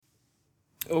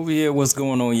Oh yeah, what's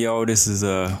going on, y'all? This is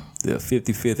the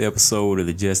 55th episode of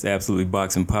the Just Absolutely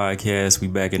Boxing Podcast. We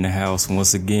back in the house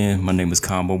once again. My name is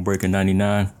Combo Breaker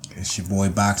 99. It's your boy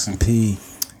Boxing P.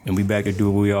 And we back to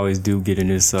do what we always do, get in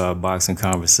this boxing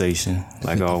conversation,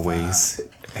 like 55. Always.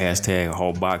 Hashtag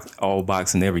all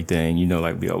boxing everything,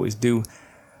 like we always do.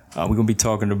 We're gonna be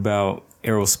talking about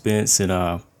Errol Spence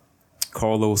and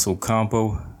Carlos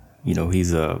Ocampo.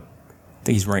 I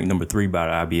think he's ranked number 3 by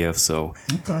the IBF, so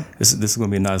okay. This is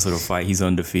going to be a nice little fight. He's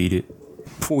undefeated.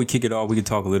 Before we kick it off, we can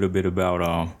talk a little bit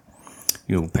about,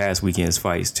 past weekend's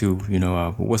fights, too.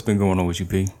 What's been going on with you,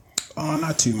 P? Oh,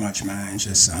 not too much, man.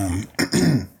 Just,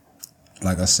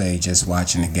 like I say, just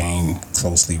watching the game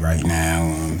closely right now.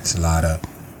 It's a lot of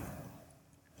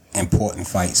important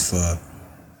fights for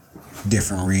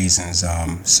different reasons.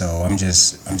 So I'm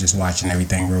just watching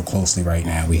everything real closely right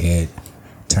now. We had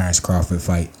Terrence Crawford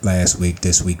fight last week.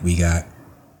 This week we got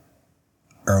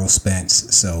Errol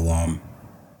Spence. So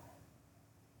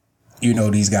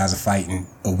these guys are fighting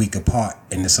a week apart,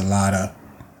 and it's a lot of,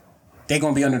 they're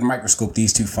gonna be under the microscope,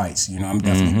 these two fights. I'm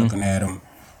definitely looking at them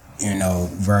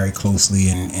very closely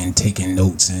and taking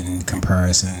notes and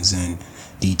comparisons and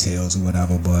details or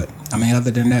whatever. But I mean, other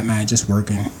than that, man, just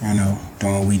working, doing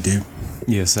what we do.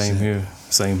 Yeah, same here,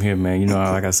 man.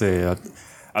 Like I said,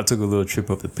 I took a little trip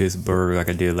up to Pittsburgh like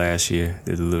I did last year.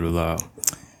 Did a little, now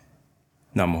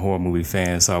I'm a horror movie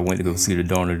fan, so I went to go see the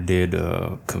Dawn of the Dead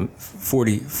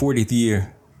 40th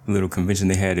year little convention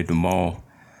they had at the mall.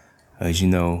 As you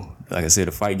know, like I said,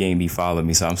 the fight game be following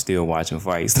me, so I'm still watching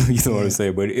fights. You know what I'm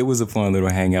saying? But it was a fun little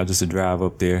hangout just to drive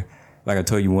up there. Like I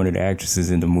told you, one of the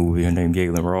actresses in the movie, her name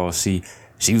Galen Ross, she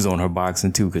was on her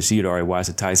boxing too, because she had already watched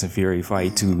the Tyson Fury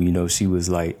fight too. She was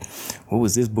like, what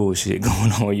was this bullshit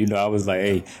going on? I was like,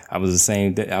 hey, I was the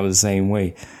same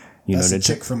way. That's the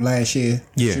chick from last year.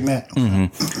 Yeah. She met.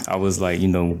 I was like,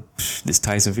 this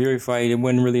Tyson Fury fight, it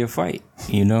wasn't really a fight.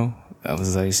 I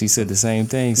was like, she said the same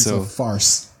thing. It's a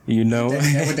farce.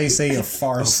 That's what they say, a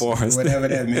farce. A farce. Whatever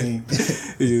that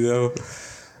means.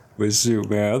 But shoot,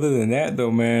 man, other than that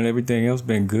though, man, everything else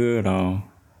been good.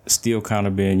 Still kind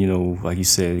of been, like you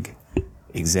said,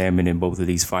 examining both of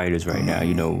these fighters right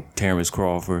now. Terrence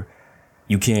Crawford,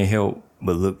 you can't help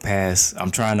but look past.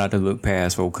 I'm trying not to look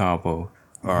past Ocampo,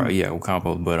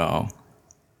 Ocampo, but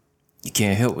you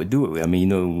can't help but do it. I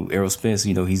mean, Errol Spence,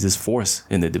 he's this force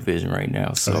in the division right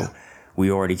now. So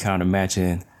we already kind of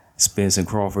matching Spence and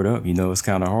Crawford up. It's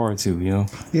kind of hard to,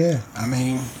 Yeah, I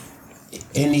mean,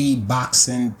 any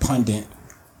boxing pundit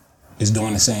is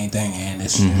doing the same thing, and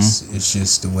it's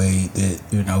just the way that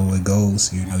it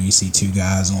goes. You see two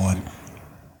guys on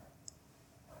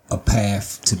a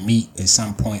path to meet at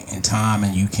some point in time,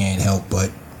 and you can't help but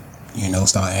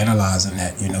start analyzing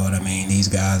that. You know what I mean? These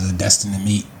guys are destined to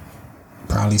meet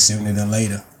probably sooner than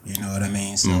later. You know what I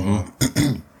mean? So,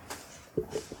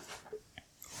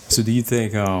 So do you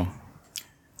think? I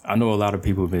know a lot of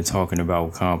people have been talking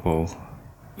about Ocampo.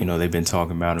 They've been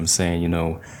talking about him, saying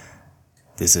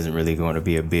this isn't really going to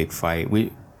be a big fight,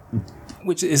 which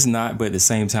it's not, but at the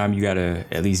same time, you got to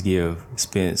at least give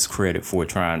Spence credit for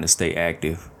trying to stay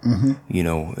active, and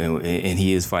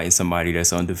he is fighting somebody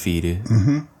that's undefeated,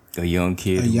 a young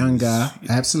kid. A young guy,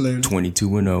 absolutely.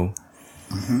 22-0,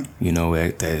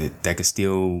 that could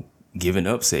still give an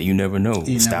upset. You never know.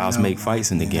 Styles make fights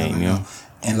in the game,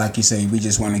 And like you say, we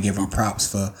just want to give him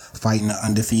props for fighting an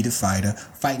undefeated fighter,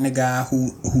 fighting a guy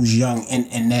who's young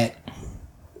in that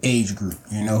age group.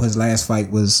 His last fight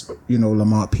was,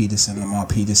 Lamont Peterson. Lamont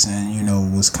Peterson,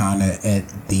 was kind of at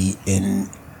the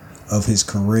end of his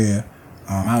career.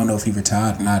 I don't know if he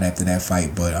retired or not after that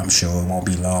fight, but I'm sure it won't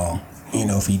be long,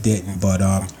 if he didn't. But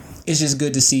it's just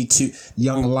good to see two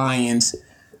young lions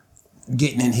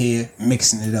getting in here,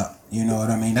 mixing it up. You know what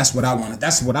I mean? That's what I want.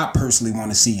 That's what I personally want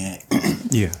to see in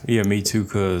it. Yeah, me too.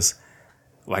 Cause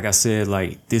like I said,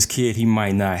 like this kid, he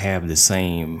might not have the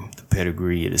same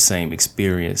pedigree or the same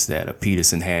experience that a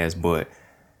Peterson has, but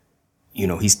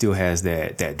he still has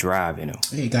that drive in him.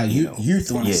 He got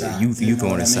youth on his side. Youth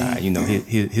on his side.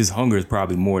 His hunger is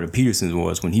probably more than Peterson's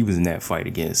was when he was in that fight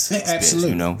against Spence,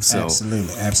 absolutely. So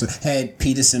Absolutely. Had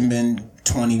Peterson been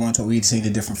 21, we'd seen a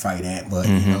different fight at, but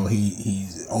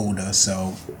he's older,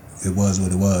 so it was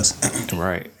what it was.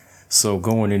 Right. So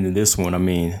going into this one, I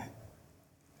mean,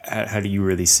 how do you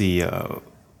really see? How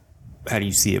do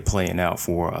you see it playing out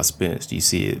for Spence? Do you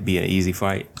see it being an easy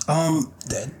fight?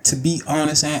 To be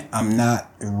honest, I'm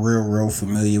not real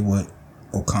familiar with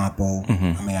Ocampo.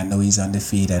 I mean, I know he's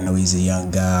undefeated. I know he's a young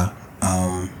guy.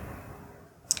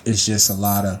 It's just a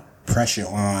lot of pressure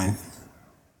on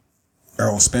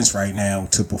Errol Spence right now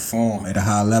to perform at a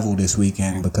high level this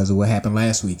weekend because of what happened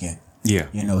last weekend. Yeah.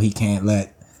 You know, he can't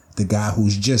let the guy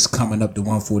who's just coming up to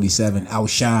 147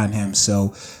 outshine him.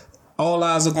 So all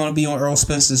eyes are going to be on Errol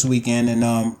Spence this weekend, and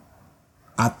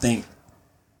I think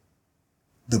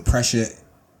the pressure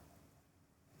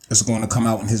is going to come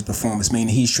out in his performance.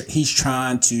 Meaning he's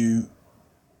trying to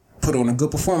put on a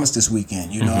good performance this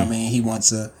weekend. You know what I mean? He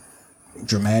wants a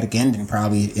dramatic ending,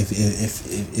 probably,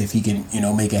 if he can, you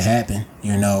know, make it happen.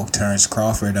 You know, Terrence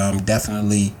Crawford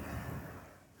definitely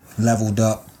leveled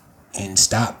up and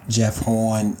stopped Jeff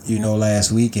Horn, you know,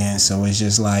 last weekend. So it's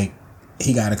just like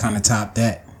he got to kind of top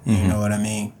that. You know what I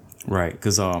mean? Right.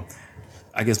 Because I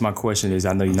guess my question is,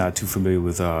 I know you're not too familiar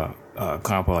with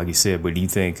Campo, like you said, but do you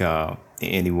think in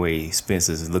any way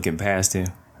Spencer's looking past him?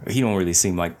 He don't really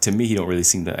seem like, to me, he don't really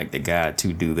seem like the guy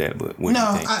to do that. But what do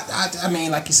you think? I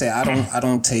mean, like you said, I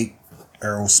don't take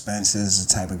Errol Spence as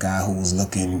the type of guy who was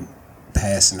looking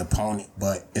past an opponent.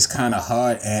 But it's kind of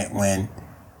hard when,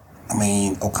 I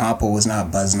mean, Ocampo is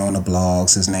not buzzing on the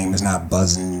blogs. His name is not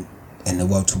buzzing in the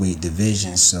welterweight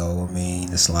division. So, I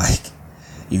mean, it's like,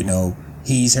 you know,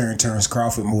 he's hearing Terrence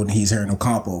Crawford more than he's hearing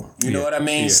Ocampo. You know what I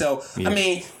mean? Yeah. So, I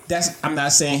mean, I'm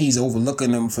not saying he's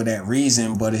overlooking them for that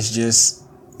reason, but it's just,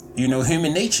 you know,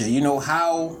 human nature. You know,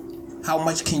 how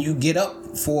much can you get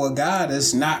up for a guy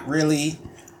that's not really,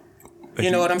 you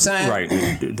know what I'm saying? Right.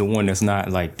 The one that's not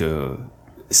like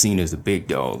seen as the big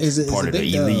dog, is part of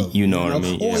the elite. Dog, you know what I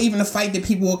mean? Or even the fight that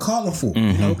people are calling for.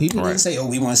 You know, people didn't say, "Oh,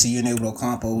 we want to see you in there with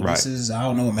Ocampo." Right. This is, I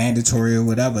don't know, mandatory or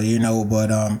whatever. You know, but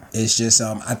it's just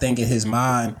I think in his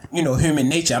mind, you know, human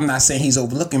nature. I'm not saying he's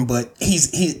overlooking, but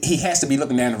he has to be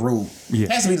looking down the road.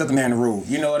 Yeah. Has to be looking down the road.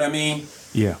 You know what I mean?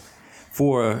 Yeah.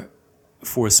 For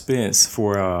Spence,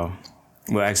 well,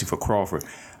 actually for Crawford,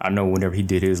 I know whenever he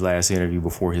did his last interview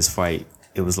before his fight,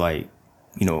 it was like,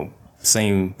 you know,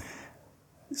 same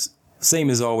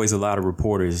as always. A lot of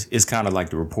reporters, it's kind of like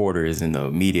the reporters and the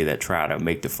media that try to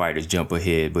make the fighters jump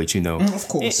ahead. But, you know, of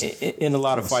course, in a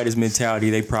lot of fighters' mentality,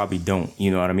 they probably don't. You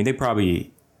know what I mean? They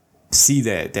probably see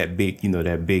that big, you know,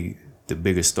 the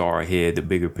bigger star ahead, the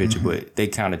bigger picture, but they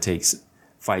kind of takes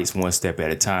fights one step at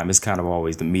a time. It's kind of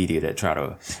always the media that try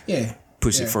to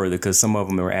push it further, because some of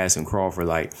them are asking Crawford,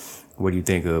 like, what do you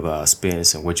think of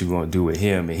Spence and what you going to do with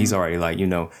him? And he's already like, you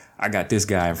know, I got this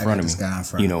guy in front of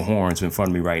me. You know, Horn's in front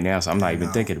of me right now, so I'm not even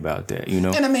thinking about that, you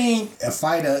know? And I mean, a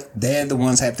fighter, they're the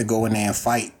ones have to go in there and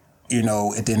fight, you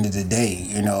know, at the end of the day,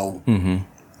 you know.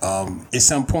 At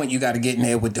some point, you got to get in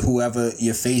there with whoever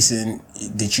you're facing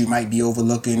that you might be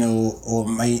overlooking or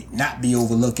might not be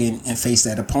overlooking, and face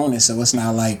that opponent. So it's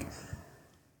not like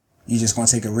you just going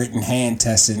to take a written hand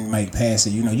test and might pass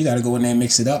it. You know, you got to go in there and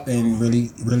mix it up and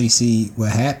really see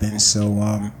what happens.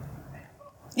 So,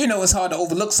 you know, it's hard to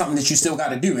overlook something that you still got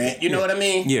to do, man. You know what I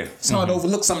mean? Yeah. It's hard to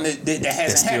overlook something that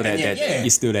hasn't happened yet.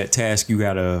 It's still that task you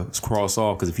got to cross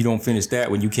off, because if you don't finish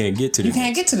that one, you can't get to the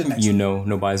next. You know,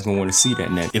 nobody's going to want to see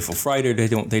that next. If a fighter,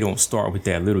 they don't start with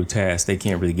that little task, they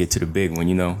can't really get to the big one,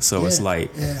 you know? So it's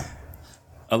like,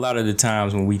 a lot of the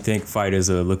times when we think fighters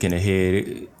are looking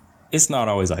ahead, it's not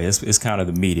always like, it's kind of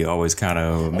the media always kind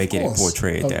of making it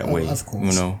portrayed that way. Of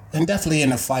course. You know? And definitely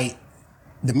in a fight,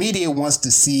 the media wants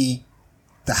to see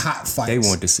the hot fights. They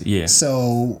want to see, yeah.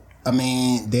 So, I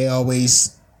mean, they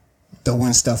always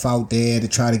throwing stuff out there to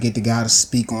try to get the guy to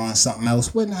speak on something else.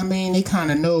 But, I mean, they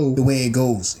kind of know the way it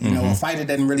goes. You know, a fighter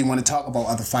doesn't really want to talk about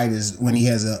other fighters when he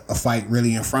has a fight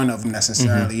really in front of him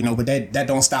necessarily, you know, but that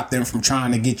don't stop them from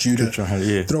trying to get you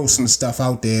to throw some stuff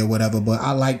out there or whatever. But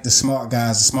I like the smart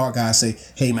guys. The smart guys say,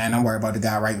 hey, man, I'm worried about the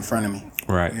guy right in front of me.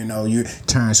 Right. You know, you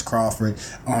Terrence Crawford,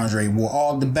 Andre Ward,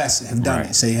 all the best have done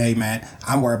it. Say, hey, man,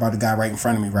 I'm worried about the guy right in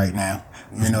front of me right now.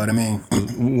 You know what I mean?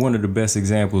 One of the best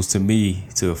examples to me,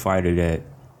 to a fighter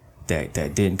that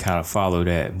didn't kind of follow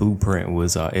that blueprint,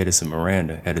 was Edison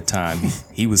Miranda at the time.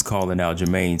 He was calling out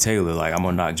Jermaine Taylor, like, I'm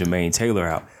going to knock Jermaine Taylor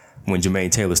out, when Jermaine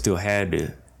Taylor still had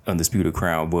the undisputed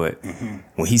crown. But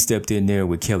when he stepped in there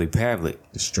with Kelly Pavlik,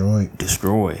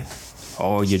 destroyed.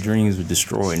 All your dreams were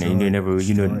destroyed, and you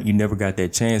never got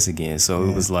that chance again. So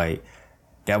it was like,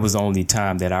 that was the only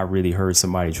time that I really heard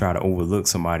somebody try to overlook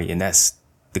somebody, and that's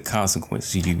the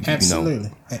consequence. Absolutely. You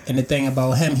know. And the thing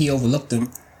about him, he overlooked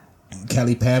him.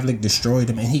 Kelly Pavlik destroyed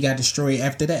him, and he got destroyed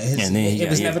after that. It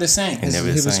was never the same.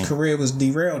 His career was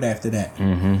derailed after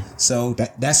that. So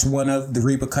that's one of the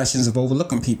repercussions of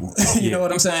overlooking people. You know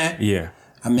what I'm saying? Yeah.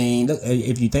 I mean, look,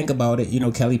 if you think about it, you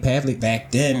know, Kelly Pavlik back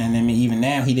then, and I mean, even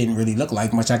now, he didn't really look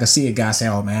like much. I could see a guy say,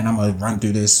 "Oh man, I'm gonna run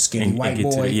through this skinny white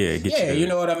boy." You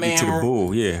know what I mean? Get to the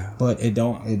bull, yeah. But it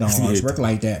don't always work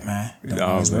like that, man. It don't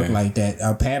always work like that.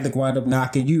 Pavlik wound up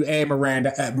knocking you and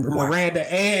Miranda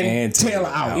and Taylor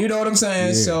out. You know what I'm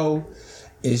saying? Yeah. So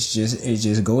it's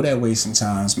just go that way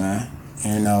sometimes, man.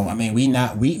 You know, I mean, we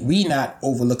not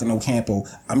overlooking Ocampo.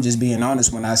 I'm just being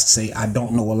honest when I say I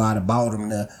don't know a lot about him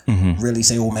to really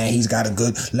say, oh man, he's got a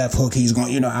good left hook. He's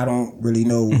going, you know, I don't really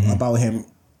know about him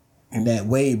in that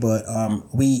way, but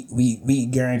we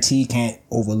guarantee can't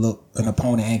overlook an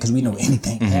opponent, and because we know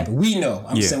anything can happen. We know.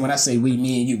 I'm saying, when I say we,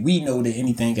 me and you, we know that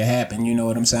anything can happen. You know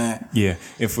what I'm saying? Yeah,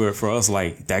 and for us,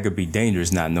 like, that could be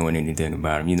dangerous not knowing anything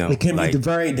about him. You know, it can like, be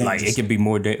very dangerous. Like, it can be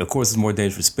more. Of course, it's more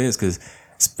dangerous for Spence because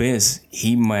Spence,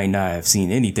 he might not have seen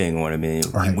anything on him,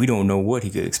 and we don't know what he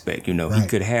could expect. You know, he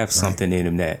could have something in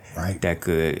him that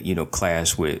could, you know,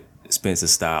 clash with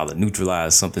Spence's style or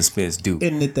neutralize something Spence do.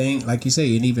 And the thing, like you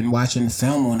say, and even watching the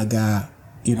film on a guy,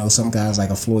 you know, some guys like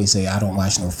a Floyd say, I don't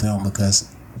watch no film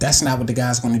because that's not what the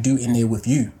guy's going to do in there with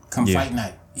you come fight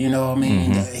night. You know what I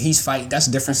mean? He's fighting. That's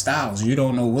different styles. You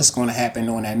don't know what's going to happen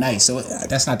on that night. So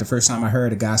that's not the first time I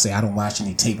heard a guy say, I don't watch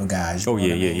any tape of guys. Oh,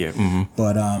 yeah.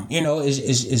 But, you know, it's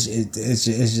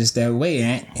just that way.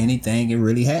 And anything can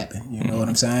really happen. You know what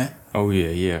I'm saying? Oh,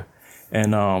 yeah.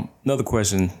 And another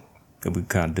question that we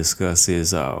kind of discuss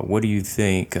is, what do you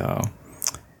think,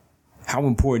 how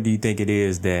important do you think it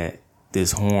is that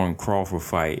this Horn-Crawford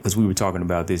fight, because we were talking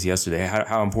about this yesterday,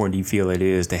 how important do you feel it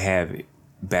is to have it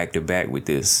back-to-back with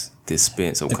this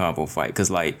Spence-Ocampo fight?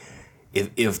 Because, like,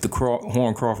 if the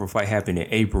Horn-Crawford fight happened in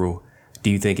April,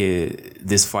 do you think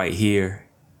this fight here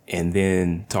and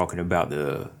then talking about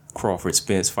the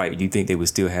Crawford-Spence fight, do you think they would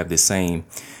still have the same...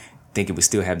 think it would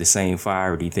still have the same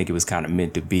fire, or do you think it was kind of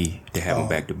meant to be to have them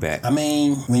back to back? I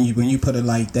mean, when you put it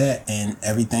like that, and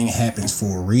everything happens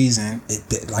for a reason,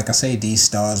 like I say, these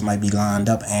stars might be lined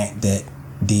up, and that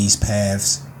these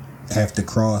paths have to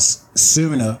cross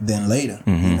sooner than later.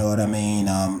 You know what I mean?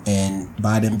 And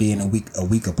by them being a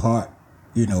week apart,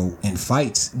 you know, in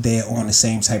fights, they're on the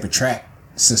same type of track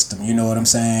system. You know what I'm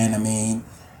saying? I mean,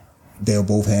 they'll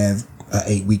both have an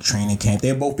 8-week training camp.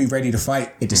 They'll both be ready to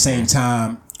fight at the same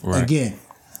time. Again,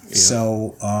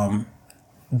 so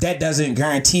that doesn't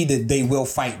guarantee that they will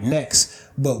fight next,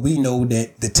 but we know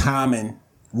that the timing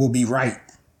will be right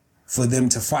for them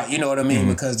to fight. You know what I mean?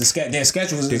 Because their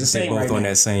schedules are the same. They're both on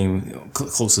that same,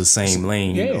 close to the same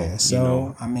lane. Yeah. You know,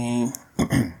 So I mean,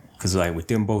 because like with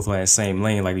them both on that same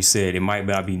lane, like you said, it might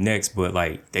not be next, but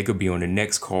like they could be on the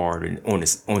next card and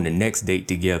on the next date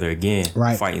together again,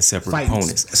 fighting separate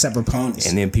opponents.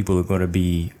 And then people are going to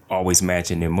be always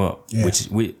matching them up,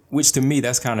 which to me,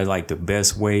 that's kind of like the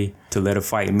best way to let a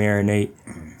fight marinate.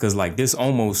 Because like this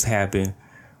almost happened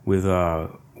with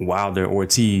Wilder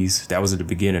Ortiz. That was at the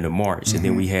beginning of March. And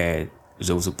then we had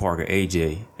Joseph Parker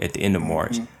AJ at the end of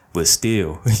March. But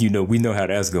still, you know, we know how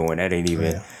that's going. That ain't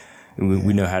even,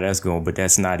 we know how that's going, but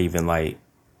that's not even like,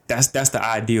 that's the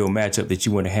ideal matchup that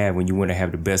you want to have when you want to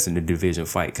have the best in the division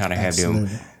fight. Kind of have them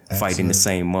fight in the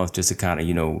same month just to kind of,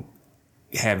 you know,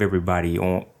 have everybody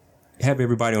on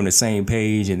the same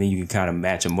page, and then you can kind of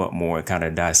match them up more and kind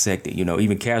of dissect it. You know,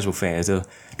 even casual fans,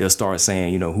 they'll start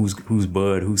saying, you know, who's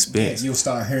Bud, who's Spence. Yeah, you'll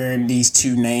start hearing these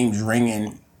two names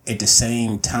ringing at the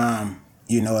same time.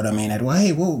 You know what I mean? Well,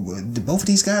 hey, both of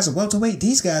these guys are welterweight.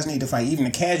 These guys need to fight. Even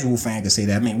a casual fan could say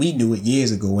that. I mean, we knew it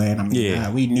years ago, and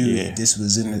we knew that this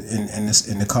was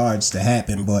in the cards to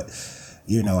happen. But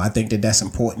you know, I think that's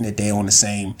important that they're on the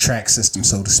same track system,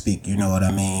 so to speak. You know what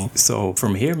I mean? So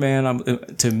from here, man,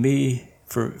 to me,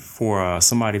 for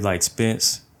somebody like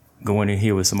Spence going in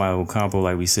here with somebody like Ocampo,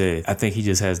 like we said, I think he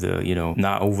just has to, you know,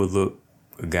 not overlook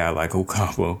a guy like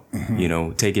Ocampo. You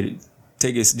know, take it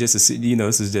just as, you know,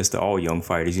 this is just to all young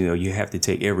fighters. You know, you have to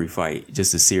take every fight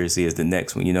just as seriously as the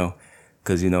next one. You know,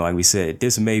 because, you know, like we said,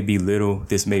 this may be little,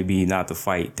 this may be not the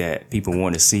fight that people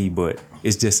want to see, but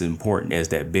it's just as important as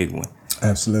that big one.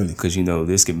 Absolutely. Because, you know,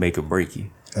 this could make or break you.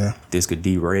 Yeah. This could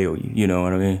derail you. You know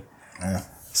what I mean? Yeah.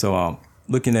 So,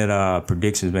 looking at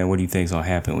predictions, man, what do you think's gonna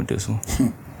happen with this one?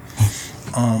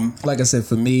 Like I said,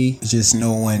 for me, just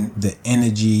knowing the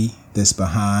energy that's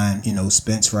behind, you know,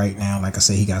 Spence right now. Like I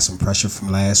said, he got some pressure from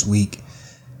last week.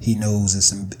 He knows there's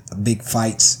some big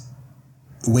fights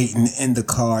waiting in the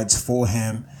cards for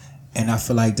him, and I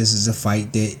feel like this is a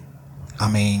fight that,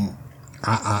 I mean,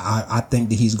 I think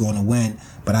that he's going to win,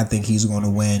 but I think he's going to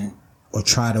win or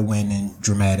try to win in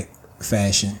dramatic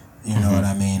fashion. You know what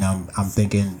I mean? I'm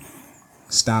thinking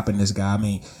stopping this guy. I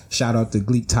mean, shout out to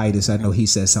Gleek Titus. I know he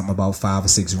said something about 5 or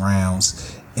 6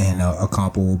 rounds and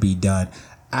Ocampo will be done.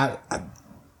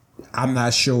 I'm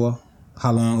not sure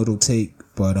how long it'll take,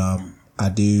 but I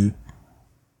do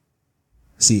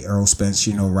see Errol Spence,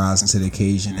 you know, rising to the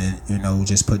occasion and, you know,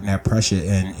 just putting that pressure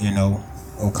and, you know,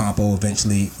 Ocampo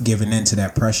eventually giving in to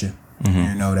that pressure.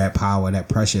 You know, that power, that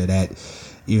pressure, that,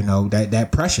 you know,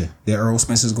 that pressure that Errol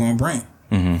Spence is going to bring.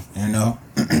 You know.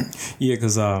 Yeah,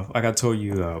 because like I told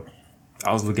you,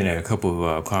 I was looking at a couple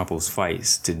of Campo's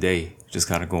fights today, just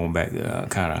kind of going back,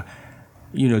 kind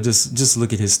of, just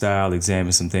look at his style,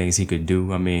 examine some things he could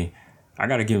do. I mean, I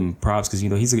got to give him props because,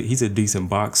 he's a decent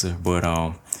boxer, but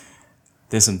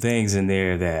there's some things in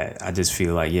there that I just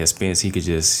feel like, yeah, Spence, he could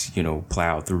just,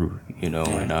 plow through, and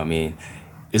I mean,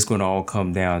 it's going to all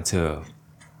come down to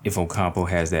if Ocampo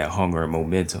has that hunger and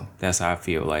momentum. That's how I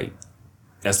feel like.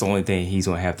 That's the only thing he's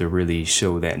going to have to really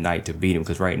show that night to beat him,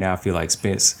 because right now I feel like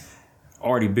Spence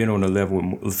already been on the level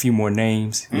with a few more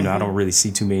names. I don't really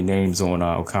see too many names on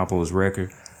Ocampo's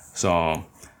record. So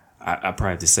I probably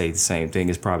have to say the same thing.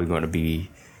 It's probably going to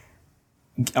be,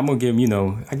 I'm going to give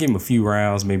him, I give him a few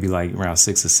rounds, maybe like around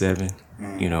 6 or 7,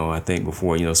 I think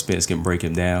before, Spence can break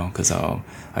him down. Because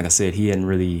like I said,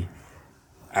 I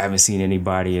haven't seen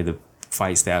anybody in the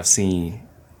fights that I've seen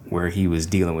where he was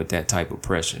dealing with that type of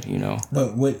pressure,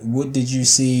 But what did you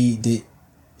see that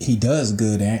he does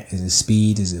good at? Is it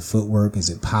speed? Is it footwork? Is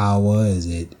it power? Is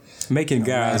it making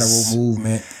guys lateral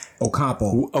movement?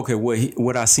 Ocampo. Okay,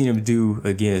 what I seen him do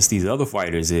against these other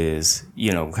fighters is,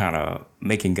 kind of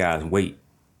making guys wait,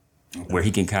 where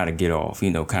he can kind of get off,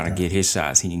 kind of get his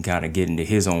shots. He can kind of get into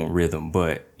his own rhythm.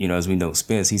 But, as we know,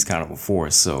 Spence, he's kind of a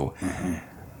force. So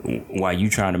while you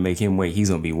trying to make him wait, he's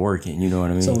going to be working. You know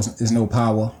what I mean? So there's no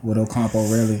power with Ocampo,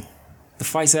 really? The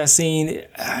fights I've seen,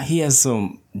 he has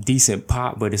some decent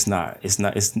pop, but it's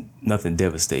nothing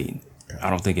devastating. I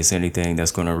don't think it's anything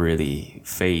that's going to really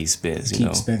phase Spence.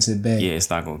 Keep Spence at bay. Yeah, it's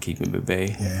not going to keep him at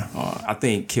bay. Yeah. I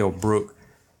think Kell Brook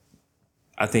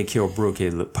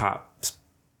had pop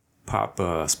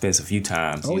Spence a few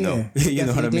times. Oh, you yeah.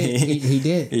 know what I mean? He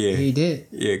did. Yeah, he did.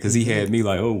 Yeah, because he had me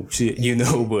like, oh shit,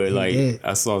 But like,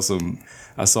 I saw some,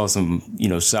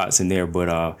 shots in there.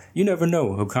 But you never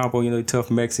know. Ocampo,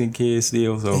 tough Mexican kid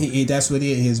still. So that's what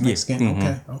he is. He's Mexican.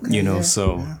 Yeah. Okay.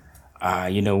 So.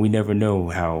 We never know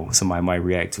how somebody might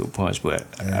react to a punch, but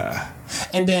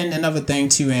and then another thing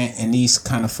too, in these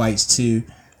kind of fights too,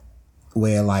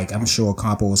 where like I'm sure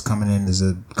Ocampo was coming in as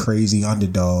a crazy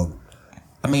underdog.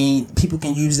 I mean, people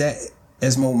can use that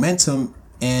as momentum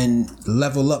and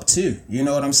level up too. You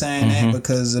know what I'm saying?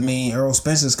 Because I mean, Errol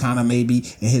Spencer's kind of maybe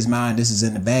in his mind this is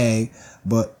in the bag,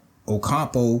 but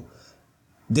Ocampo,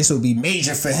 this will be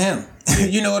major for him.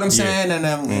 You know what I'm saying? And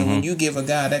when you give a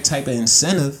guy that type of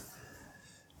incentive,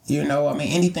 I mean,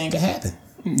 anything could happen.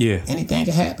 Yeah. Anything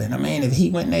could happen. I mean, if he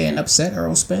went there and upset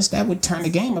Errol Spence, that would turn the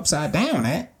game upside down,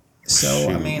 So,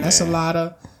 I mean, that's a lot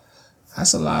of,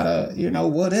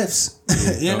 what ifs.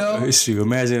 Shoot,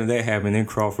 imagine if that happened, then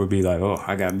Crawford would be like, oh,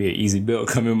 I got me an easy belt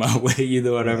coming my way. You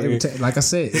know what I mean? Like I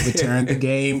said, it would turn the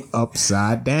game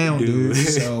upside down, dude.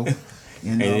 So...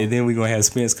 And then we're going to have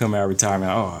Spence come out of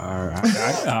retirement. Oh, all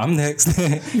right, I'm next.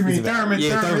 You mean Thurman?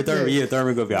 Yeah,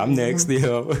 Thurman going to be, I'm next.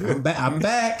 I'm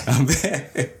back. I'm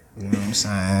back. You know what I'm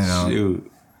saying?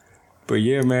 Shoot. But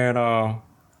yeah, man,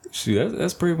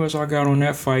 that's pretty much all I got on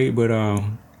that fight. But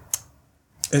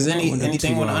is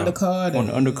anything on the undercard? On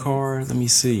the undercard, let me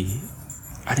see.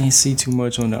 I didn't see too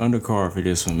much on the undercard for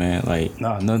this one, man. Like,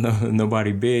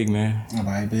 nobody big, man.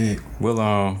 Nobody big.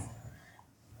 Well,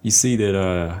 you see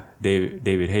that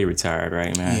David Hay retired,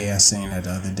 right, man? Yeah, I seen that the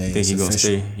other day. Think he's gonna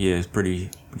stay? Yeah, it's pretty.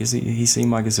 I guess he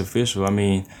seemed like it's official. I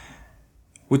mean,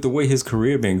 with the way his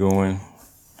career been going,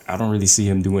 I don't really see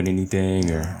him doing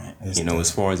anything, or done. As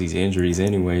far as these injuries,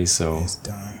 anyway. So it's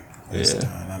done. It's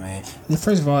done. I mean,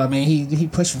 first of all, he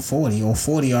pushing 40 or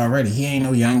 40 already. He ain't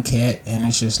no young cat, and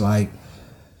it's just like,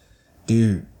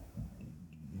 dude.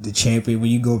 The champion,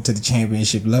 when you go up to the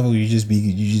championship level, you just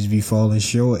be falling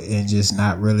short and just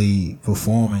not really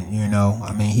performing.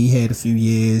 I mean, he had a few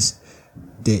years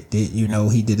that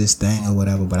he did his thing or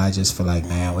whatever, but I just feel like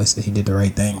now he did the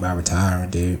right thing by retiring,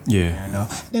 dude. Yeah.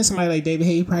 Then somebody like David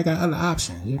Hay, he probably got other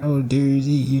options. Dude,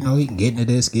 he can get into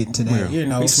this, get into that.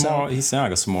 He's smart. He sounds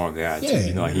like a smart guy. Yeah,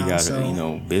 too. He got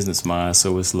a business mind.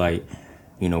 So it's like,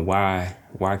 why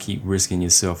keep risking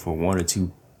yourself for 1 or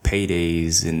 2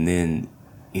 paydays and then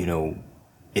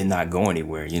it not go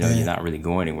anywhere. You're not really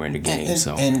going anywhere in the game.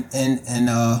 And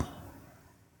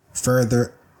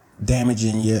further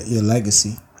damaging your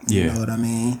legacy. You know what I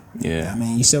mean? Yeah. I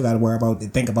mean, you still got to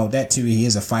think about that too. He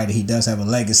is a fighter. He does have a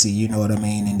legacy. You know what I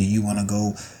mean? And do you want to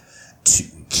go to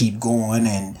keep going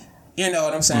and you know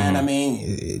what I'm saying? I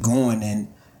mean, going and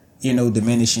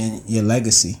diminishing your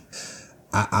legacy.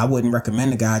 I wouldn't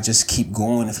recommend the guy just keep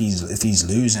going if he's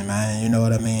losing, man. You know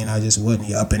what I mean? I just wouldn't.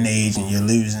 You're up in age and you're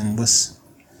losing.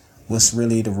 What's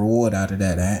really the reward out of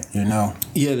that?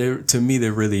 Yeah, to me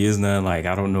there really is none. Like,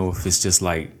 I don't know if it's just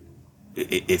like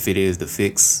if it is the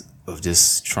fix of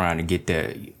just trying to get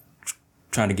that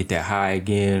trying to get that high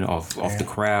again off the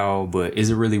crowd. But is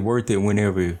it really worth it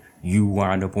whenever you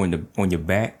wind up on your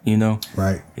back? You know,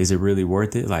 Right. Is it really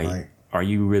worth it? Like, Right. Are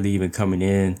you really even coming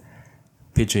in,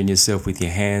 picturing yourself with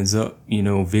your hands up? You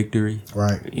know, victory.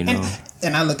 Right. You know,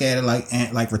 and I look at it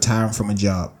like retiring from a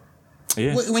job.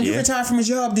 yeah. When you retire from a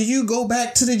job, do you go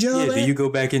back to the job? yeah, do you go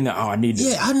back in there? Oh, I need to.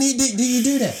 Yeah, I need to. Do you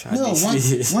do that? No.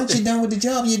 Once you're done with the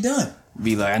job, you're done.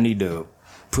 Be like, I need to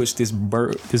push this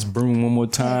broom one more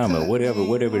time or whatever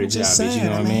the job is. You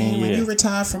know what I mean? When you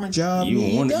retire from a job, You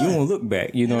you're won't done. look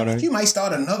back. You know what I mean? You might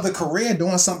start another career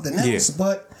doing something else, Yeah.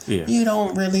 but Yeah. you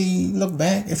don't really look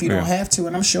back if you don't Yeah. have to.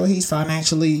 And I'm sure he's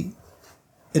financially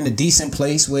in a decent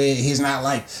place where he's not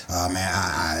like, oh man,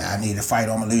 I need to fight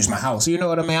or I'm gonna lose my house. You know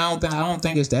what I mean? I don't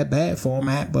think it's that bad for him,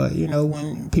 Matt. But you know,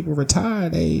 when people retire,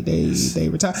 they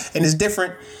retire, and it's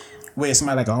different where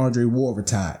somebody like Andre Ward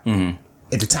retired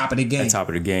at the top of the game. At top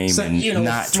of the game, So, and you know,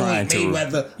 not Floyd trying to,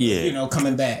 Mayweather, you know,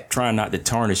 coming back. trying not to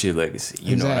tarnish your legacy.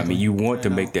 You know what I Exactly. mean? You want to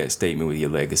make that statement with your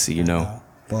legacy. You know.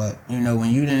 But you know,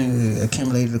 when you done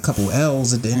accumulated a couple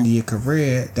L's at the end of your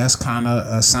career, that's kind of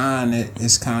a sign that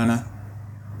it's kind of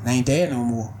ain't there no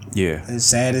more. Yeah. As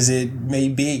sad as it may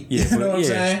be, Yeah, you know what I'm yeah,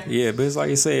 saying? yeah, but it's like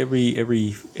you say,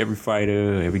 every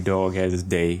fighter, every dog has his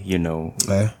day. You know,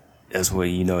 Yeah. that's what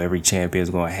every champion is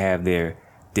gonna have their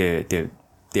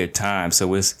time.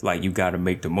 So it's like you got to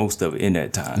make the most of it in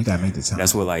that time. You gotta make the time.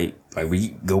 That's what like we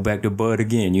go back to Bud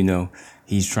again. You know,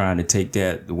 he's trying to take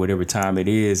that whatever time it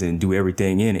is and do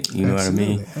everything in it. You know what I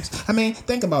mean? I mean,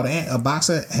 think about it. A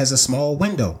boxer has a small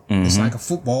window. It's like a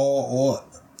football or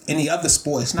any other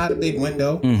sport. It's not a big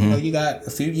window. You know, you got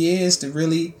a few years to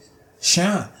really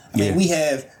shine. I mean, we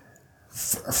have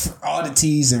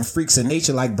oddities and freaks of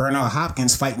nature like Bernard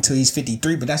Hopkins fighting until he's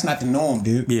 53, but that's not the norm,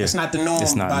 dude. Yeah. That's not the norm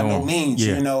It's not by no norm. means.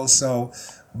 Yeah. You know, so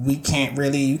you can't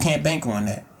bank on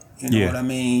that. You know what I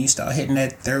mean? You start hitting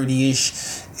that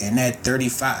 30-ish and that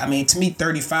 35. I mean, to me,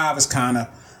 35 is kind of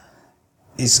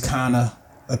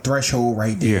a threshold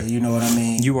right there. Yeah. You know what I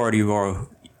mean? You already are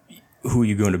who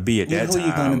you're going to be at that who time.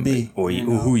 you gonna be, or you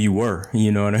know? who you were.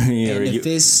 You know what I mean? and Or if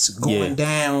it's going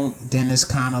down, then it's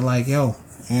kind of like, yo,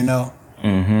 you know.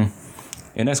 And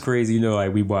that's crazy,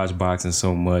 like we watch boxing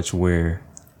so much where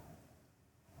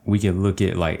we can look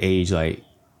at like age, like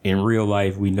in real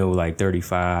life, we know like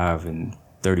 35 and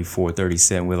 34,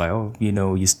 37. We're like,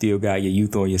 oh, you still got your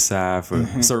youth on your side for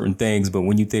certain things. But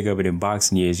when you think of it in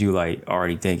boxing years, you like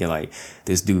already thinking like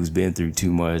this dude's been through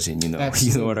too much. And, you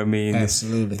know what I mean?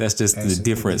 Absolutely. That's just the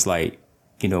difference. Like,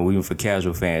 even for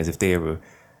casual fans, if they ever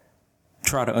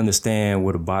try to understand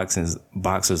what a boxer's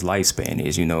lifespan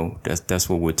is, that's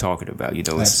what we're talking about.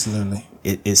 Absolutely.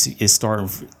 It's starting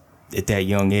at that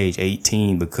young age,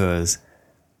 18, because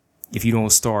if you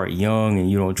don't start young and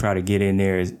you don't try to get in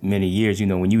there as many years,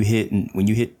 when you hit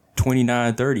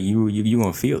 29, 30, you're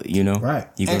gonna feel it. Right.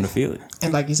 You're gonna feel it.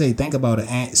 And like you say, think about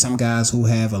it. Some guys who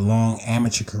have a long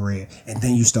amateur career, and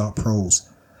then you start pros.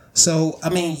 So, I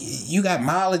mean, you got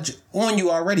mileage on you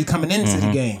already coming into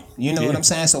the game. You know what I'm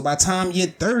saying? So by the time you're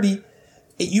 30,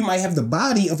 you might have the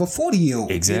body of a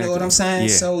 40-year-old. Exactly. You know what I'm saying?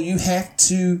 Yeah. So you have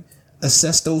to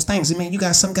assess those things. I mean, you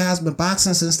got some guys been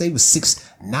boxing since they was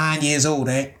 9 years old,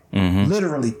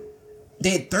 literally.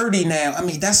 They're 30 now. I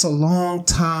mean, that's a long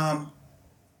time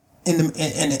in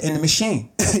the machine.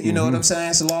 You know what I'm saying?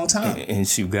 It's a long time. And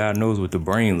shoot, God knows what the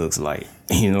brain looks like.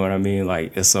 You know what I mean?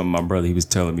 Like, that's something my brother, he was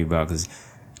telling me about, because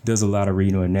does a lot of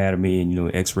reading anatomy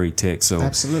and x-ray tech. So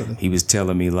Absolutely. He was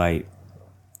telling me like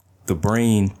the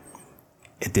brain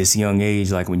at this young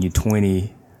age, like when you're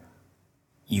 20,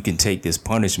 you can take this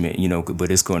punishment, but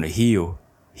it's going to heal.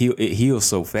 It heals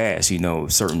so fast,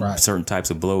 certain types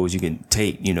of blows you can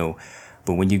take,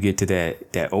 but when you get to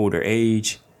that older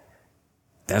age,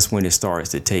 that's when it starts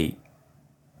to take.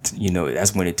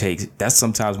 That's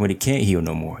sometimes when it can't heal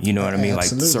no more. You know what I mean?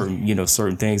 Absolutely. Like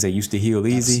certain things that used to heal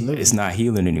easy, Absolutely. it's not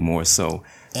healing anymore. So,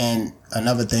 And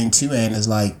another thing too, and is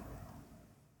like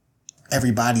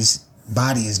everybody's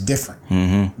body is different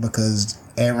because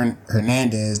Aaron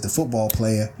Hernandez, the football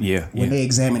player, when they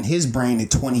examined his brain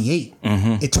at 28,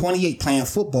 at 28 playing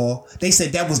football, they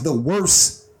said that was the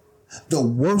worst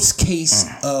case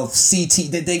of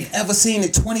CT that they've ever seen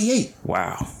at 28.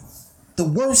 wow. The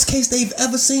worst case they've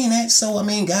ever seen that. So, I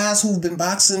mean, guys who've been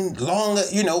boxing longer,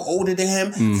 older than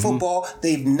him, football,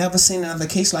 they've never seen another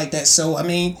case like that. So, I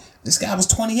mean, this guy was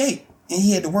 28 and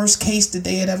he had the worst case that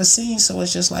they had ever seen. So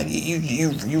it's just like,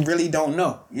 you really don't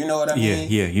know. You know what I mean?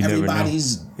 Yeah, you never know.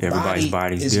 Everybody's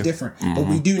body is different. But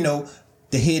we do know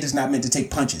the head is not meant to take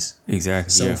punches.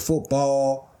 Exactly. So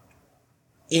football,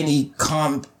 any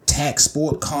contact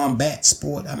sport, combat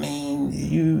sport, I mean,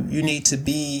 you need to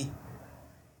be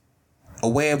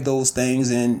aware of those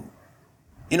things and,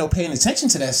 you know, paying attention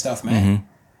to that stuff, man. Mm-hmm.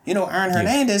 You know, Aaron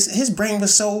Hernandez, his brain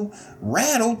was so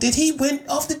rattled that he went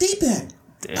off the deep end.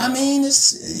 Damn. I mean,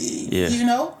 it's, you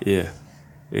know? Yeah.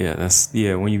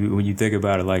 Yeah, when you think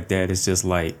about it like that, it's just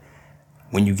like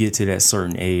when you get to that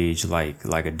certain age, like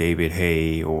a David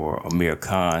Hay or Amir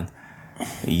Khan,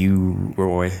 you,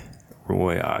 Roy,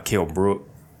 Kell Brook,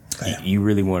 you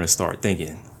really want to start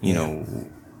thinking, you know,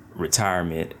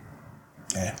 retirement.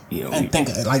 Yeah. You know, and think,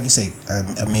 like you say,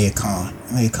 Amir Khan,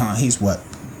 he's what,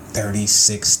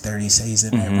 36, 37, he's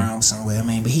in that round somewhere. I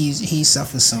mean, but he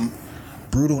suffered some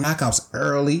brutal knockouts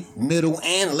early, middle,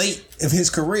 and late of his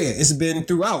career. It's been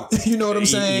throughout. You know what I'm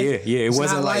saying? Yeah. It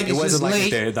wasn't like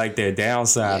that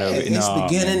downside of it. It's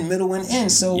beginning, middle, and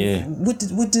end. So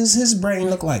what does his brain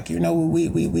look like? You know, we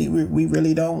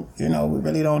really don't. You know, we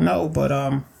really don't know. But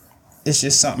it's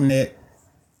just something that,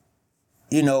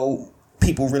 you know,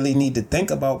 people really need to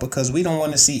think about, because we don't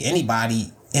want to see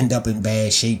anybody end up in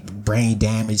bad shape, brain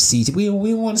damage, CT. We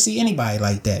don't want to see anybody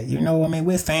like that. You know, I mean,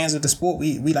 we're fans of the sport.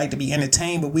 We like to be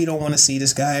entertained, but we don't want to see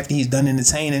this guy, after he's done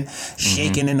entertaining,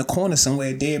 shaking in the corner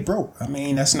somewhere dead broke. I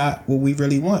mean, that's not what we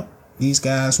really want. These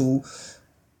guys who,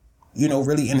 you know,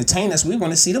 really entertain us, we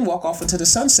want to see them walk off into the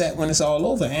sunset when it's all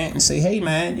over and say, hey,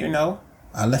 man, you know,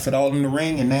 I left it all in the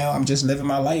ring and now I'm just living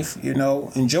my life, you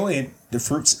know, enjoying the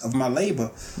fruits of my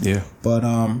labor. Yeah. But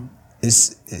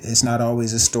it's not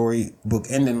always a storybook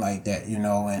ending like that, you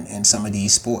know, and some of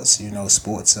these sports, you know,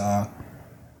 sports are,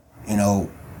 you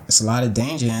know, it's a lot of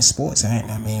danger in sports.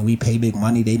 I mean, we pay big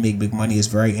money, they make big money, it's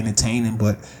very entertaining,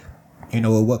 but, you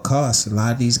know, at what cost? A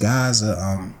lot of these guys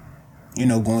are, you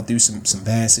know, going through some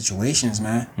bad situations,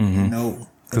 man, you know,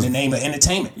 in the name of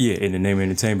entertainment. Yeah, in the name of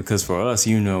entertainment, because for us,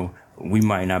 you know, we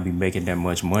might not be making that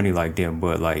much money like them,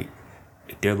 but like,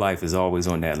 their life is always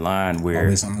on that line where,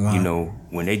 you know,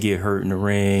 when they get hurt in the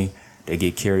ring, they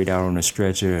get carried out on a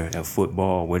stretcher, and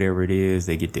football, whatever it is,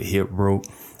 they get the hip broke.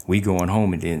 We going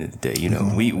home at the end of the day, you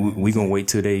know. We gonna wait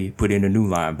till they put in a new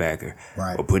linebacker,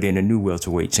 or put in a new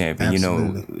welterweight champion.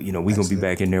 Absolutely. You know, we gonna be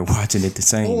back in there watching it the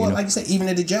same. Or you know? like you said, even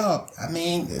at the job, I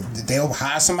mean, they'll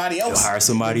hire somebody else.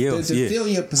 To fill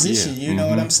your position. You know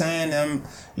what I'm saying?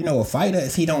 You know, a fighter,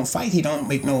 if he don't fight, he don't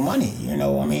make no money. You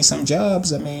know, I mean, some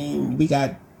jobs, I mean, we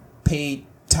got paid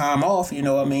time off, you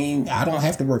know, I mean, I don't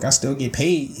have to work, I still get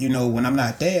paid, you know, when I'm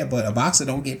not there, but a boxer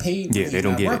don't get paid when they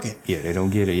don't get working. They don't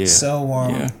get it,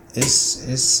 So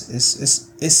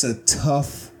it's a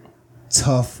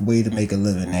tough way to make a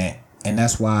living at, and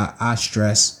that's why I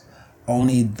stress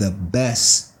only the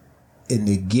best and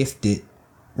the gifted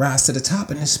rise to the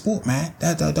top in this sport, man.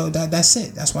 That's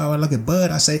it. That's why when I look at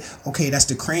Bud, I say, okay, that's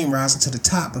the cream rising to the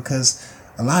top, because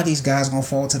a lot of these guys are gonna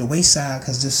fall to the wayside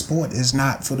because this sport is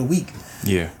not for the weak.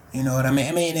 Yeah. You know what I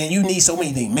mean? And you need so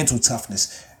many things: mental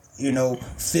toughness, you know,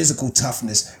 physical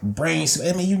toughness, brains.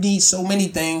 I mean, you need so many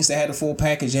things to have the full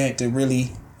package at to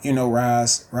really, you know,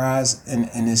 rise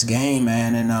in this game,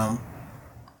 man. And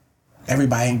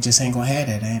everybody just ain't gonna have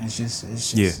that, and it's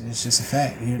just a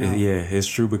fact, you know. Yeah, it's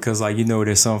true, because like, you know,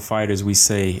 there's some fighters we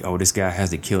say, oh, this guy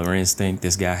has the killer instinct,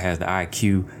 this guy has the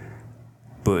IQ,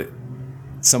 but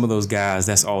some of those guys,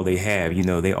 that's all they have. You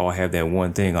know, they all have that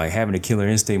one thing. Like, having a killer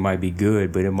instinct might be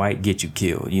good, but it might get you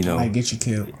killed, you know. It might get you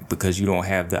killed. Because you don't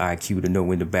have the IQ to know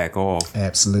when to back off.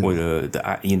 Absolutely. Or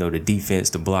the you know, the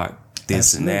defense to block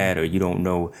this and that, or you don't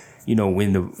know, you know,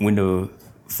 when to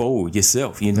fold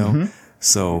yourself, you know.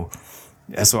 So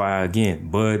that's why,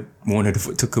 again, Bud, one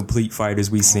of the complete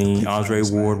fighters we seen. Andre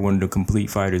Ward, one of the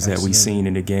complete fighters that we seen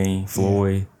in the game.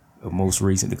 Floyd, most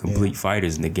recent, the complete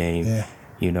fighters in the game. Yeah.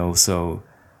 You know, so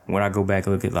when I go back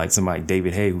and look at like somebody like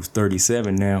David Hay, who's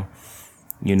 37 now,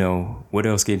 you know, what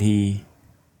else can you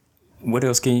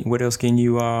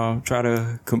try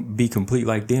to be complete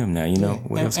like them now? You know,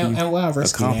 what else can you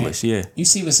accomplish? Yeah, you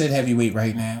see what's at heavyweight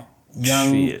right now,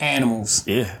 young animals.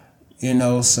 Yeah, you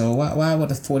know, so why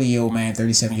would a 40-year-old man,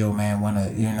 37-year-old man want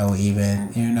to, you know,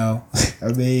 even, you know,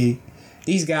 I mean.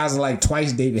 These guys are like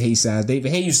twice David Hay size.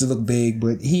 David Hay used to look big,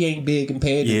 but he ain't big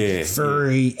compared to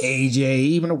Fury, AJ,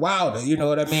 even a Wilder. You know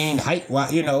what I mean? Height,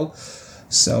 you know.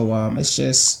 So it's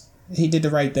just, he did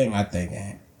the right thing, I think.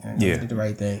 He did the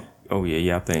right thing. Oh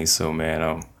yeah, I think so,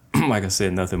 man. Like I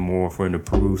said, nothing more for him to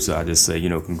prove. So I just say, you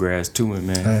know, congrats to him,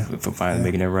 man, for finally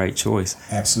making that right choice.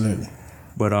 Absolutely.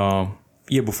 But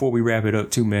before we wrap it up,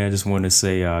 too, man, I just wanted to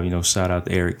say, you know, shout out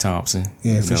to Eric Thompson.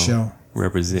 Yeah, for sure.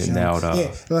 Representing out.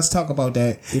 Let's talk about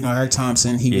that. You know, Eric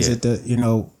Thompson, he was at the, you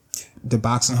know, the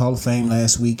Boxing Hall of Fame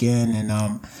last weekend,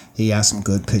 and he had some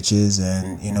good pitches,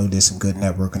 and, you know, did some good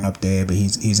networking up there. But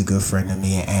he's a good friend of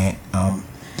me and Ant.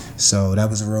 So that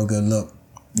was a real good look.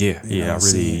 Yeah, You yeah, know, I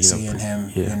really seeing him,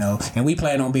 yeah. you know, and we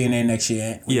plan on being there next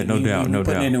year. Yeah, no doubt, no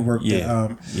putting doubt. in the work. Yeah,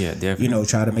 to, yeah, definitely. You know,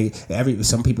 try to make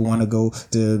some people want to go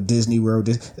to Disney World.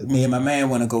 Me and my man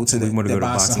want to go to the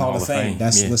Boxing Hall of Fame.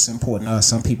 That's what's important.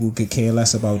 Some people could care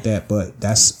less about that, but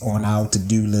that's on our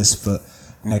to-do list for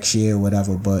next year or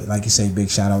whatever. But like you say, big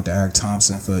shout out to Eric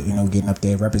Thompson for getting up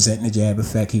there representing the Jab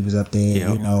Effect. He was up there,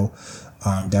 Yep.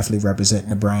 Definitely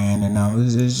representing the brand, and it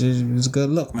was a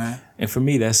good look, man. And for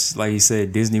me, that's like you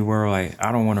said, Disney World. Like,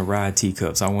 I don't want to ride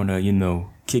teacups. I want to,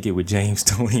 kick it with James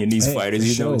Toney and these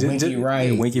fighters. Sure. Winky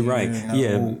Wright. Winky Wright.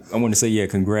 Yeah, I want to say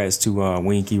congrats to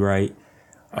Winky Wright,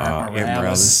 Ed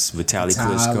Morales, Vitaly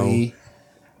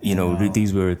Klitschko.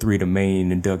 These were three of the main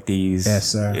inductees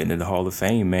into the Hall of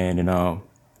Fame, man. And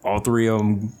all three of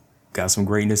them got some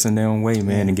greatness in their own way,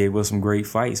 man, and gave us some great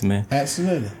fights, man.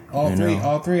 Absolutely.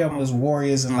 All three of them was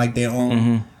warriors in like their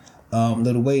own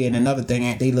little way. And another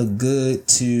thing, they look good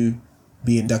to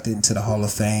be inducted into the Hall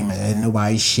of Fame, and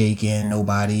nobody's shaking,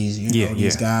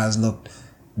 these guys look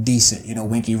decent.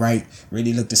 Winky Wright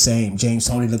really looked the same. James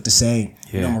Toney looked the same.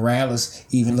 Morales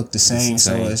even looked the same.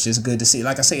 So it's just good to see.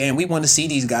 Like I say, and we want to see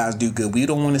these guys do good. We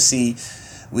don't want to see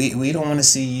we don't want to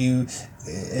see you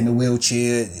in a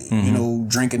wheelchair,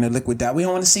 drinking the liquid diet. We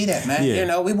don't want to see that, man.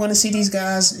 Yeah. We want to see these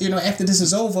guys, after this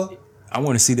is over. I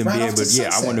want to see them right be able to,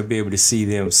 I want to be able to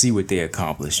see what they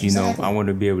accomplished. Exactly. I want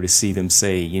to be able to see them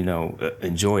say,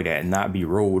 enjoy that and not be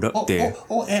rolled up there.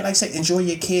 And like I say, enjoy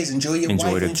your kids, enjoy your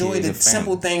wife, enjoy the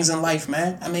simple things in life,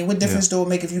 man. I mean, what difference do it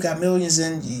make if you got millions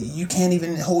and you can't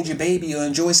even hold your baby or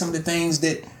enjoy some of the things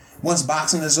that once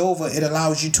boxing is over, it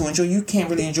allows you to enjoy. You can't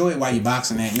really enjoy it while you're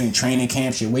boxing. You're in training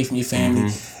camps, you're away from your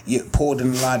family, you're pulled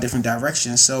in a lot of different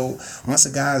directions. So once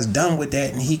a guy's done with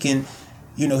that and he can,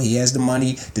 he has the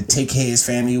money to take care of his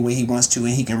family the way he wants to,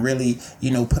 and he can really,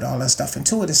 put all that stuff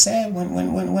into it. It's sad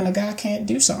when a guy can't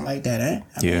do something like that, eh?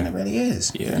 I mean, it really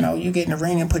is. Yeah. You get in the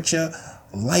ring and put your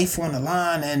life on the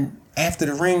line, and after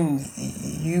the ring,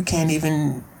 you can't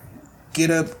even get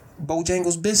a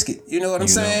Bojangles biscuit. You know what I'm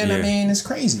saying? Yeah. I mean, it's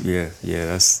crazy. Yeah.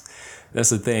 That's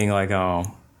the thing. Like,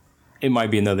 it might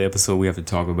be another episode we have to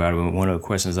talk about it. But one of the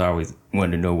questions I always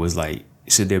wanted to know was like,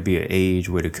 should there be an age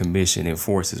where the commission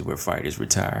enforces where fighters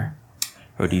retire,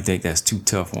 or do you think that's too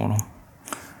tough on them?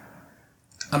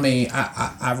 I mean,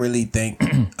 I really think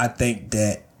I think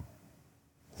that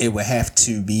it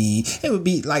would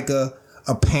be like a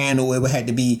panel. It would have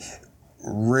to be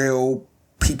real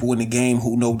people in the game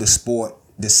who know the sport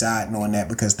deciding on that,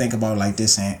 because think about it like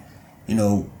this, and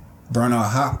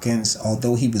Bernard Hopkins,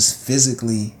 although he was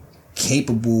physically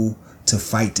capable to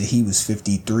fight till he was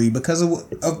 53 because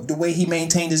of the way he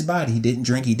maintained his body. He didn't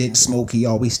drink, he didn't smoke, he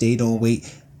always stayed on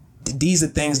weight. These are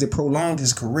things that prolonged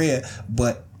his career,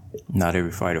 but not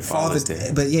every fighter follows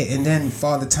that. But and then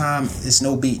Father Time, it's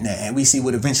no beating that, and we see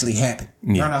what eventually happened.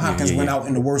 Bernard Hopkins went out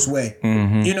in the worst way.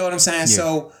 You know what I'm saying? Yeah.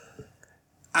 So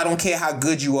I don't care how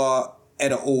good you are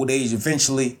at an old age,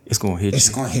 eventually it's gonna hit you. It's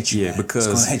gonna hit you. Yeah,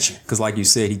 because like you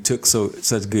said, he took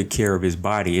such good care of his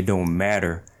body. It don't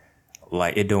matter.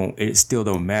 Like it still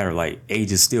don't matter. Like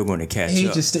age is still going to catch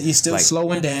up. You're still like,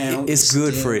 slowing down. It's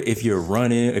good for if you're a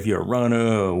runner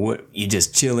or what, you're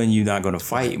just chilling. You're not going to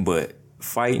fight, but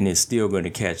fighting is still going to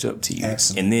catch up to you.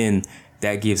 Absolutely. And then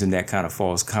that gives him that kind of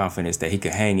false confidence that he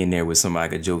could hang in there with somebody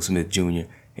like a Joe Smith Jr.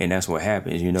 And that's what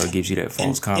happens. It gives you that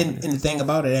false confidence. And the thing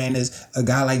about it, and is a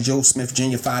guy like Joe Smith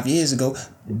Jr. 5 years ago,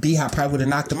 B-Hop probably would have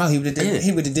knocked him out. He would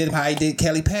have did him how he did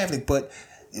Kelly Pavlik, but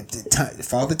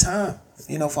Father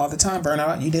Time,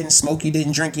 Bernard, you didn't smoke, you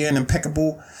didn't drink, you're in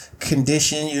impeccable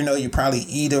condition, you probably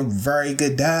eat a very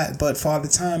good diet, but Father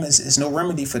Time is no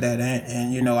remedy for that,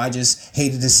 and I just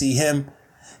hated to see him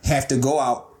have to go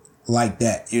out like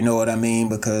that, you know what I mean,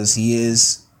 because he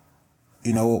is,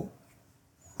 an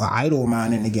idol of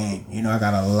mine in the game. I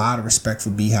got a lot of respect for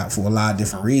B-Hop for a lot of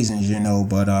different reasons,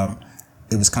 but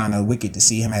it was kind of wicked to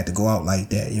see him have to go out like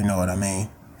that, you know what I mean?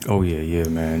 Oh yeah,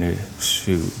 man.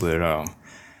 But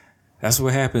that's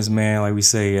what happens, man. Like we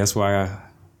say, that's why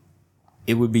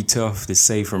it would be tough to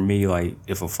say for me, like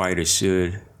if a fighter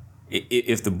should,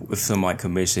 if some like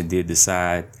commission did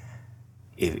decide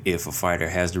if a fighter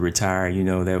has to retire,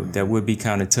 that would be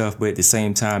kind of tough. But at the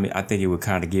same time, I think it would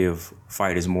kind of give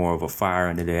fighters more of a fire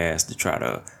under their ass to try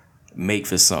to make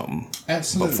for something.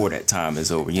 Absolutely. Before that time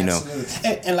is over,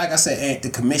 And like I said, the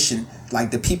commission,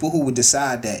 like the people who would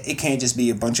decide that, it can't just be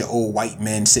a bunch of old white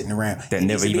men sitting around. That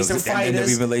never even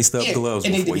laced up gloves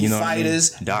before. It need to be fighters,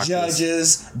 doctors,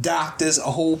 judges, doctors,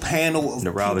 a whole panel of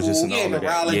neurologists people, and all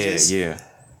neurologists. Yeah.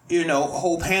 A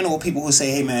whole panel of people who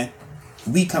say, hey man,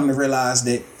 we come to realize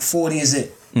that 40 is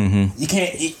it. You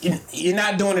can't. You're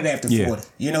not doing it after 40.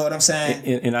 You know what I'm saying?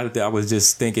 And I was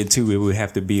just thinking too, it would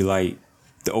have to be like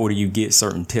the older you get,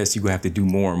 certain tests you have to do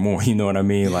more and more. You know what I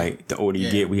mean? Yeah. Like the older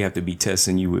you get, we have to be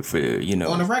testing you with, for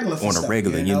on a regular.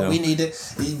 You know? We need to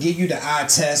give you the eye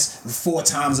test 4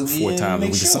 times a week. 4 times a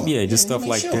week. Sure. Just stuff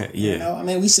like that. Yeah. You know, I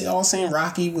mean, we all seen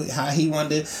Rocky with how he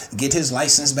wanted to get his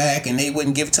license back and they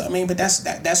wouldn't give it to him. I mean, but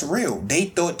that's real. They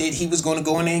thought that he was going to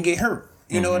go in there and get hurt.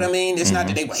 You know what I mean? It's not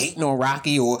that they were hating on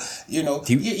Rocky or, you're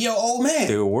old man.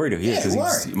 They were worried,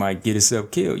 because he might get himself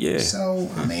killed, So,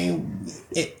 I mean,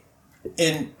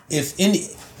 and if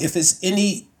it's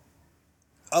any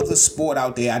other sport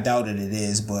out there, I doubt it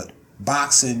is, but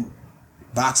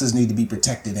boxers need to be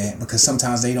protected because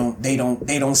sometimes they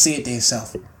don't see it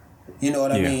themselves. You know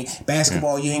what I mean?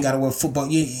 Basketball, you ain't got to work. Football,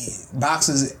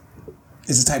 boxers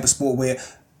is the type of sport where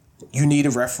you need a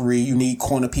referee. You need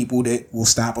corner people that will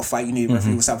stop a fight. You need a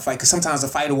referee who will stop a fight because sometimes the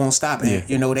fighter won't stop it.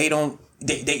 You know, they don't.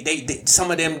 They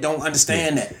some of them don't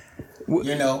understand that.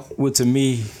 You know. Well, to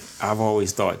me, I've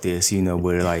always thought this.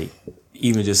 But like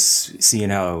even just seeing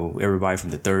how everybody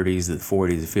from the 30s, the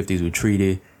 40s, the 50s were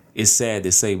treated, it's sad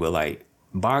to say, but like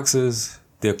boxers,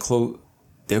 they're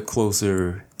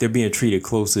closer. They're being treated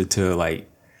closer to like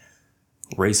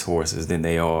racehorses than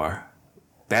they are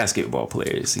basketball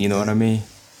players. You know what I mean?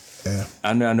 Yeah.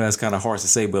 I know that's kind of harsh to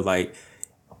say, but like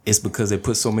it's because they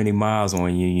put so many miles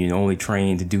on you. You only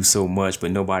train to do so much, but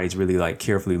nobody's really like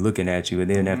carefully looking at you. And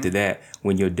then after that,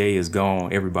 when your day is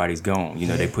gone, everybody's gone.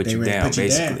 They put you down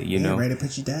basically. They're ready to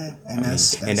put you down, and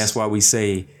that's why we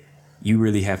say you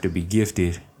really have to be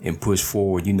gifted and push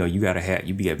forward. You gotta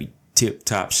be tip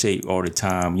top shape all the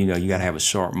time. You gotta have a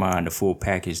sharp mind, the full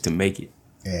package to make it.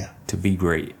 Yeah. To be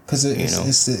great. Because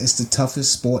it's the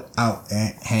toughest sport out,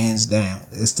 hands down.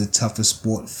 It's the toughest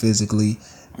sport physically,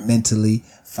 mentally,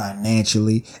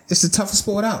 financially. It's the toughest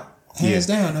sport out, hands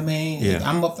down. I mean,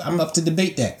 I'm up to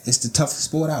debate that. It's the toughest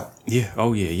sport out. Yeah.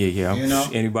 Oh yeah.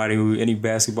 Any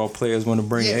basketball players want to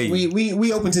bring it? Hey,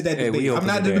 we open to that debate. I'm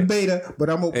not the debater, but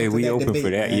I'm open to that debate. We open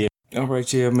for that, man. All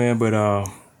right, man. But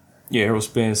Errol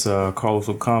Spence, Carlos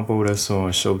Ocampo, that's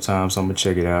on Showtime, so I'm going to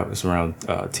check it out. It's around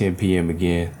 10 p.m.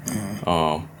 again.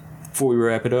 Before we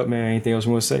wrap it up, man, anything else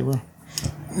you want to say, bro?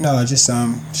 No, just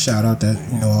shout out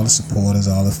that, all the supporters,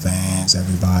 all the fans,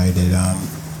 everybody that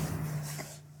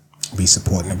be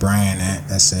supporting the brand.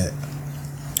 That's it.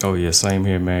 Oh, yeah, same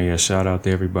here, man. Yeah, shout out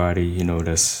to everybody,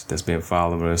 that's been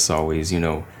following us, always,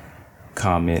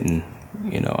 commenting,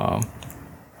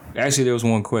 Actually, there was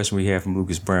one question we had from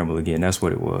Lucas Bramble again. That's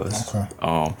what it was.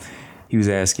 Okay. He was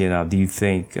asking, do you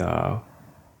think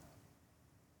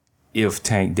if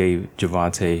Tank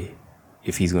Javante,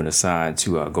 if he's going to sign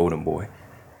to Golden Boy,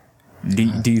 do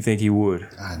you think he would?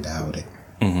 I doubt it.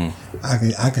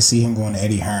 I could see him going to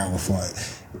Eddie Hearn before.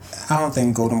 I don't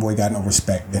think Golden Boy got no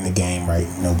respect in the game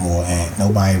no more, and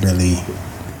nobody really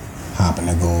hopping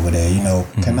to go over there.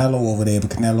 Canelo over there, but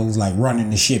Canelo's like running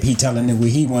the ship. He telling it what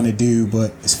he want to do,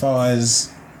 but as far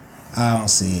as I don't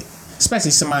see it.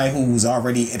 Especially somebody who's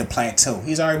already at a plateau.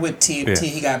 He's already with TMT. Yeah.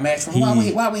 He got matched from.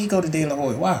 Why would he go to De La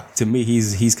Hoya? Why? To me,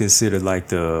 he's considered like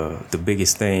the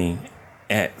biggest thing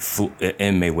at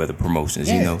Mayweather Promotions.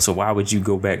 So why would you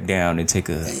go back down and take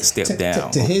a step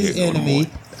down to his enemy?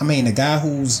 I mean, the guy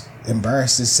who's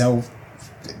embarrassed himself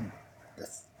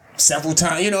several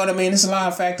times. You know what I mean? There's a lot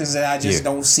of factors that I just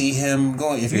don't see him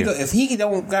going. If he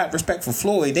don't got respect for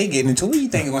Floyd, they get into it. What do you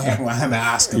think is gonna happen with him and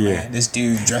Oscar, man? This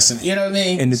dude dressing, you know what I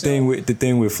mean? And the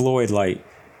thing with Floyd, like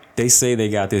they say they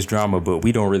got this drama, but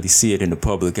we don't really see it in the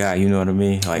public eye. You know what I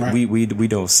mean? Like right. we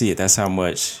don't see it. That's how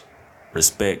much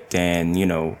respect and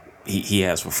he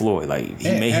has for Floyd. Like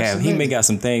he may got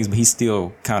some things, but he's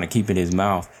still kind of keeping his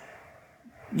mouth.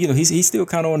 He's still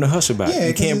kind of on the hush about it.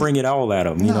 You can't bring it all at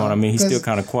him. You know what I mean? He's still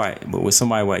kind of quiet. But with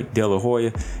somebody like De La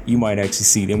Hoya, you might actually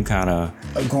see them kind of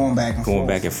going back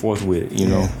and forth with it. You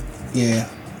know? Yeah.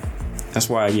 That's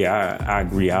why. I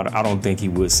agree. I don't think he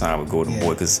would sign with Golden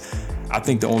Boy because I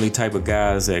think the only type of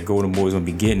guys that Golden Boy is gonna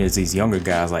be getting is these younger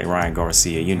guys like Ryan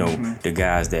Garcia. The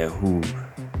guys who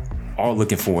are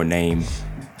looking for a name.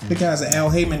 The guys that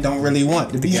Al Heyman don't really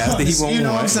want to be honest. That he won't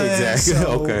want. What I'm saying? Exactly.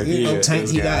 So, okay. Tank,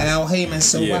 he got Al Heyman,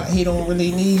 so he don't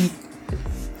really need,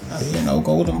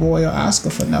 Golden Boy or Oscar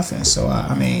for nothing. So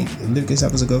I mean, Lucas,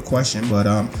 that was a good question, but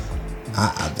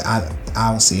I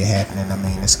don't see it happening. I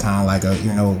mean, it's kind of like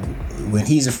when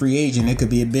he's a free agent, it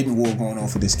could be a bidding war going on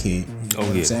for this kid. You know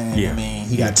what I'm saying? Yeah. I mean,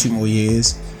 he got 2 more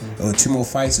years, or 2 more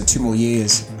fights, or 2 more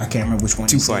years. I can't remember which one.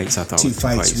 2 fights. I thought 2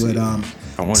 fights with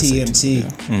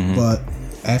TMT, but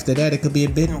after that, it could be a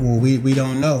bidding war. We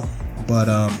don't know. But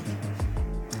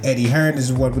Eddie Hearn is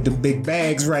the one with the big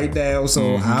bags right now,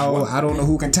 so I don't know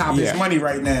who can top his money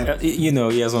right now. You know,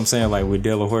 yeah, that's what I'm saying. Like with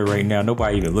De La Hoya right now,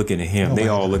 nobody even looking at him. They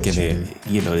all looking at,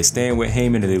 you know, they staying with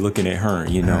Heyman and they looking at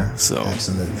Hearn, you know. So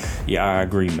Absolutely. yeah, I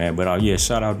agree, man. But yeah,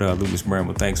 shout out to Lucas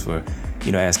Bramble. Thanks for,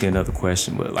 you know, asking another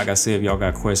question. But like I said, if y'all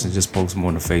got questions, just post them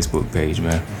on the Facebook page,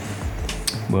 man.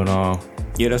 But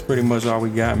yeah, that's pretty much all we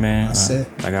got, man. That's it.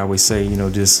 Like I always say, you know,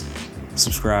 just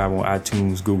subscribe on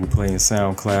iTunes, Google Play, and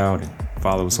SoundCloud, and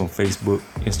follow us on Facebook,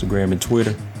 Instagram, and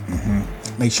Twitter.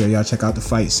 Make sure y'all check out the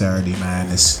fight Saturday, man.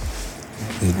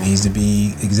 It needs to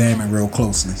be examined real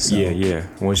closely. So. Yeah.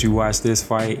 Once you watch this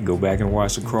fight, go back and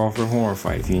watch the Crawford Horn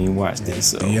fight if you ain't watched it.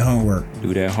 So Do your homework.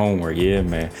 do that homework, yeah,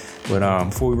 man. But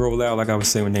before we roll out, like I was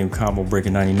saying, my name Combo Breaker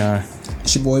 99,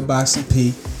 It's your boy Boxing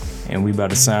P. and we about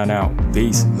to sign out.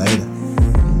 Peace. Later.